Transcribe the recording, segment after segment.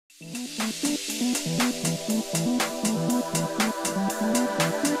Hello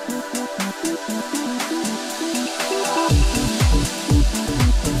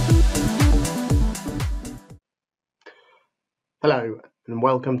and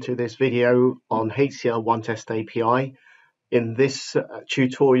welcome to this video on HCL OneTest API. In this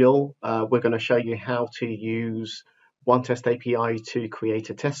tutorial, we're going to show you how to use OneTest API to create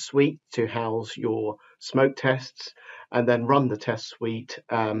a test suite to house your smoke tests, and then run the test suite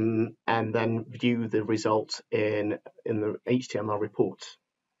and then view the results in the HTML reports.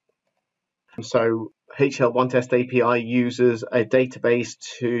 So HCL OneTest API uses a database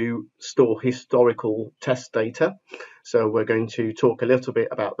to store historical test data. So we're going to talk a little bit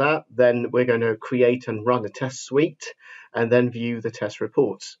about that. Then we're going to create and run a test suite and then view the test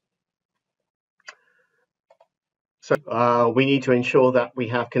reports. So we need to ensure that we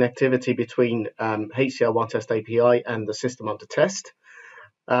have connectivity between HCL OneTest API and the system under test.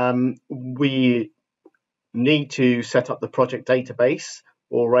 We need to set up the project database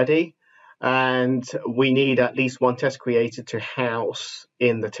already, and we need at least one test created to house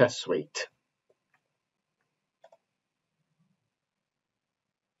in the test suite.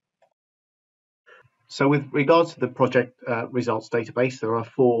 So with regards to the project results database, there are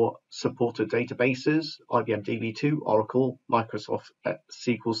 4 supported databases: IBM DB2, Oracle, Microsoft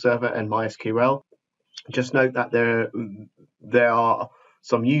SQL Server, and MySQL. Just note that there are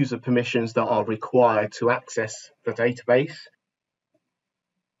some user permissions that are required to access the database.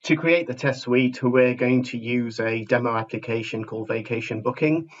 To create the test suite, we're going to use a demo application called Vacation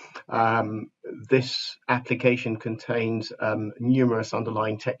Booking. This application contains numerous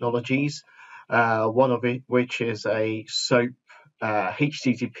underlying technologies, one of which is a SOAP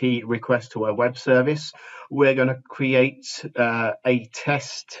HTTP request to a web service. We're going to create a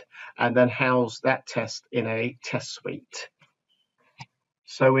test and then house that test in a test suite.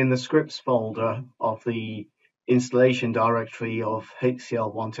 So in the scripts folder of the installation directory of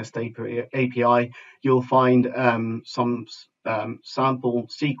HCL OneTest API, you'll find some sample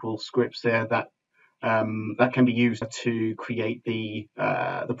SQL scripts there that can be used to create the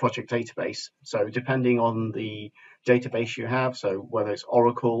project database. So depending on the database you have, so whether it's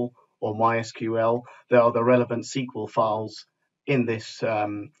Oracle or MySQL, there are the relevant SQL files in this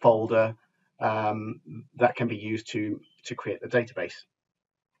folder that can be used to create the database.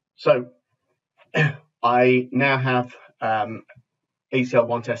 So I now have HCL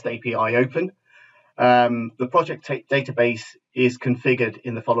OneTest API open. The project database is configured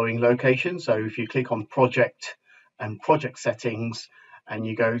in the following location. So if you click on Project and Project Settings and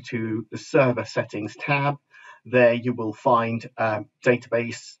you go to the Server Settings tab, there you will find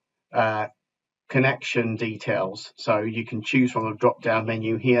database connection details. So you can choose from a drop-down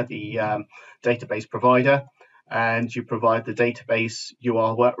menu here the database provider, and you provide the database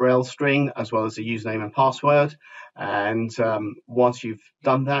URL string as well as the username and password. And once you've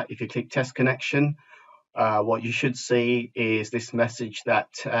done that, if you click Test Connection, what you should see is this message that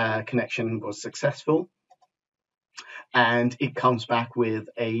connection was successful, and it comes back with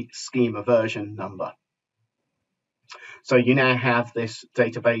a schema version number. So you now have this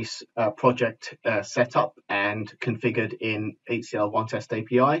database project set up and configured in HCL OneTest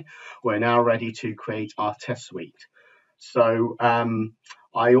API. We're now ready to create our test suite. So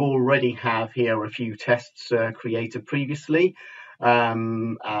I already have here a few tests created previously.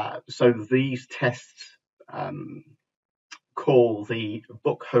 So these tests call the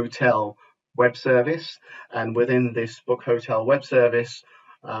Book Hotel web service, and within this Book Hotel web service,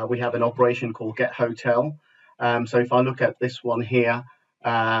 we have an operation called Get Hotel. So if I look at this one here,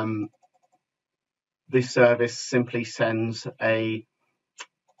 this service simply sends a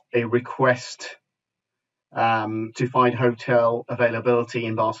request to find hotel availability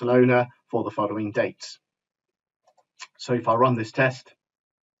in Barcelona for the following dates. So if I run this test,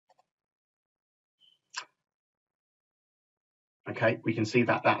 okay, we can see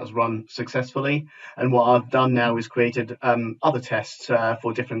that that has run successfully. And what I've done now is created other tests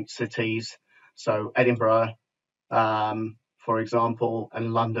for different cities. So Edinburgh, for example,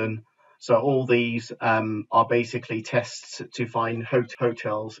 and London. So all these are basically tests to find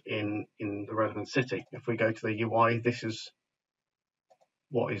hotels in the relevant city. If we go to the UI, this is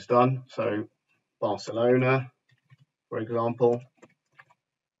what is done. So Barcelona, for example,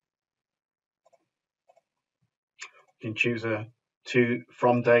 you can choose a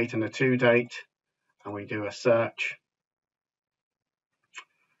from date and a to date, and we do a search.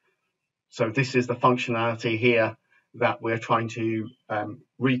 So this is the functionality here that we're trying to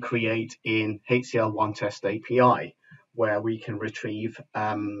recreate in HCL OneTest API, where we can retrieve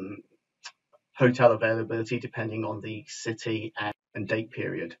hotel availability depending on the city and date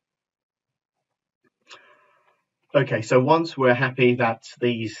period. Okay, so once we're happy that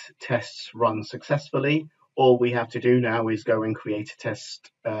these tests run successfully, all we have to do now is go and create a test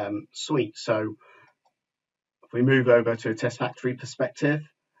suite. So if we move over to a test factory perspective,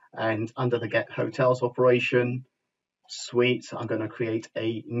 and under the Get Hotels operation suite, I'm going to create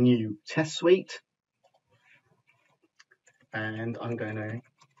a new test suite, and I'm going to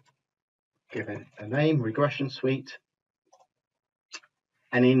give it a name, regression suite.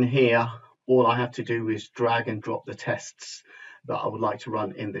 And in here, all I have to do is drag and drop the tests that I would like to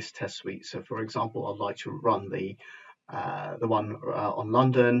run in this test suite. So for example, I'd like to run the one on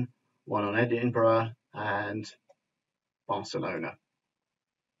London, one on Edinburgh, and Barcelona.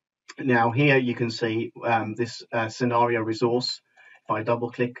 Now here you can see this scenario resource. If I double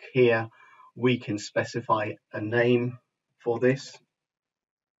click here, we can specify a name for this.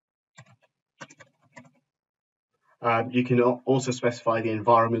 You can also specify the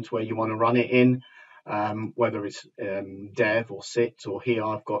environment where you want to run it in, whether it's dev or sit, or here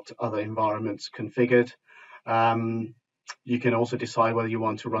I've got other environments configured. You can also decide whether you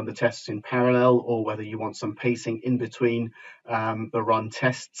want to run the tests in parallel or whether you want some pacing in between the run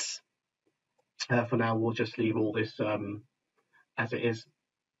tests. For now, we'll just leave all this as it is.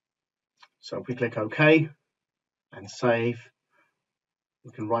 So if we click OK and save,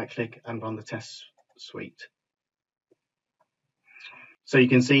 we can right click and run the test suite. So you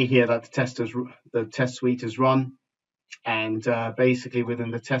can see here that the test suite is run, and basically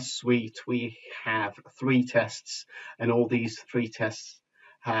within the test suite we have 3 tests, and all these 3 tests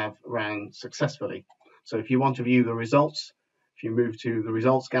have ran successfully. So if you want to view the results, if you move to the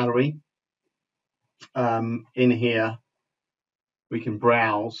results gallery, in here we can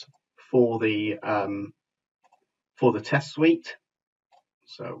browse for the test suite.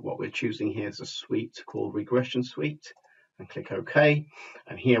 So what we're choosing here is a suite called regression suite, and click OK.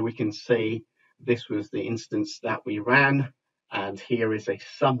 And here we can see this was the instance that we ran, and here is a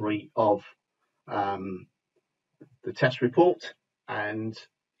summary of the test report and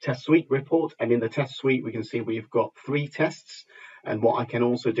test suite report. And in the test suite we can see we've got 3 tests, and what I can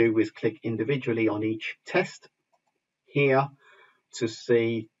also do is click individually on each test here to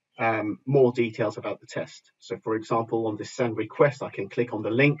see more details about the test. So for example, on this send request, I can click on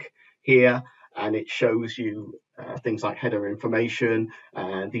the link here and it shows you things like header information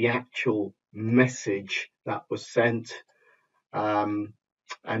and the actual message that was sent, and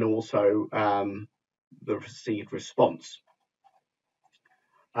also the received response.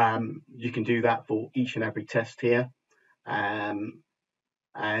 You can do that for each and every test here, and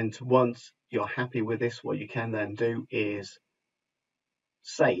once you're happy with this, what you can then do is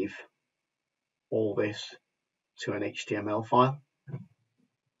save all this to an HTML file.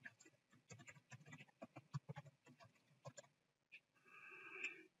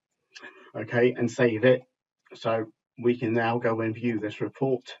 Okay, and save it. So we can now go and view this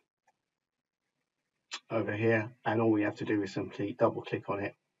report over here, and all we have to do is simply double click on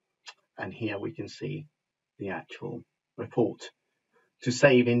it, and here we can see the actual report. To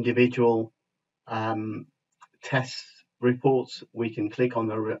save individual test reports, we can click on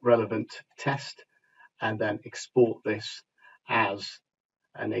the relevant test and then export this as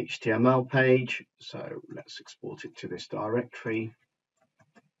an HTML page. So let's export it to this directory.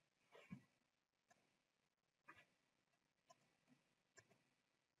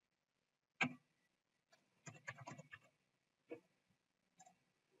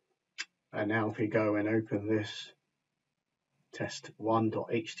 And now if we go and open this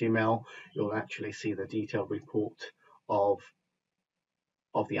test1.html, you'll actually see the detailed report of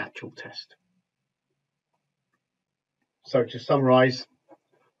the actual test. So to summarize,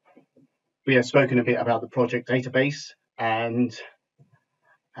 we have spoken a bit about the project database, and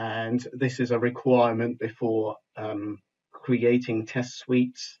this is a requirement before creating test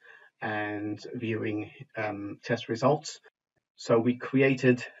suites and viewing test results. So we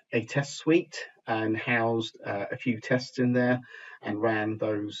created a test suite and housed a few tests in there and ran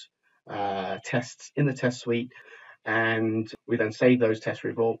those tests in the test suite, and we then saved those test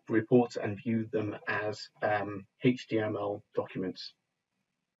reports and viewed them as HTML documents.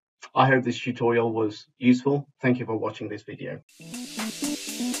 I hope this tutorial was useful. Thank you for watching this video.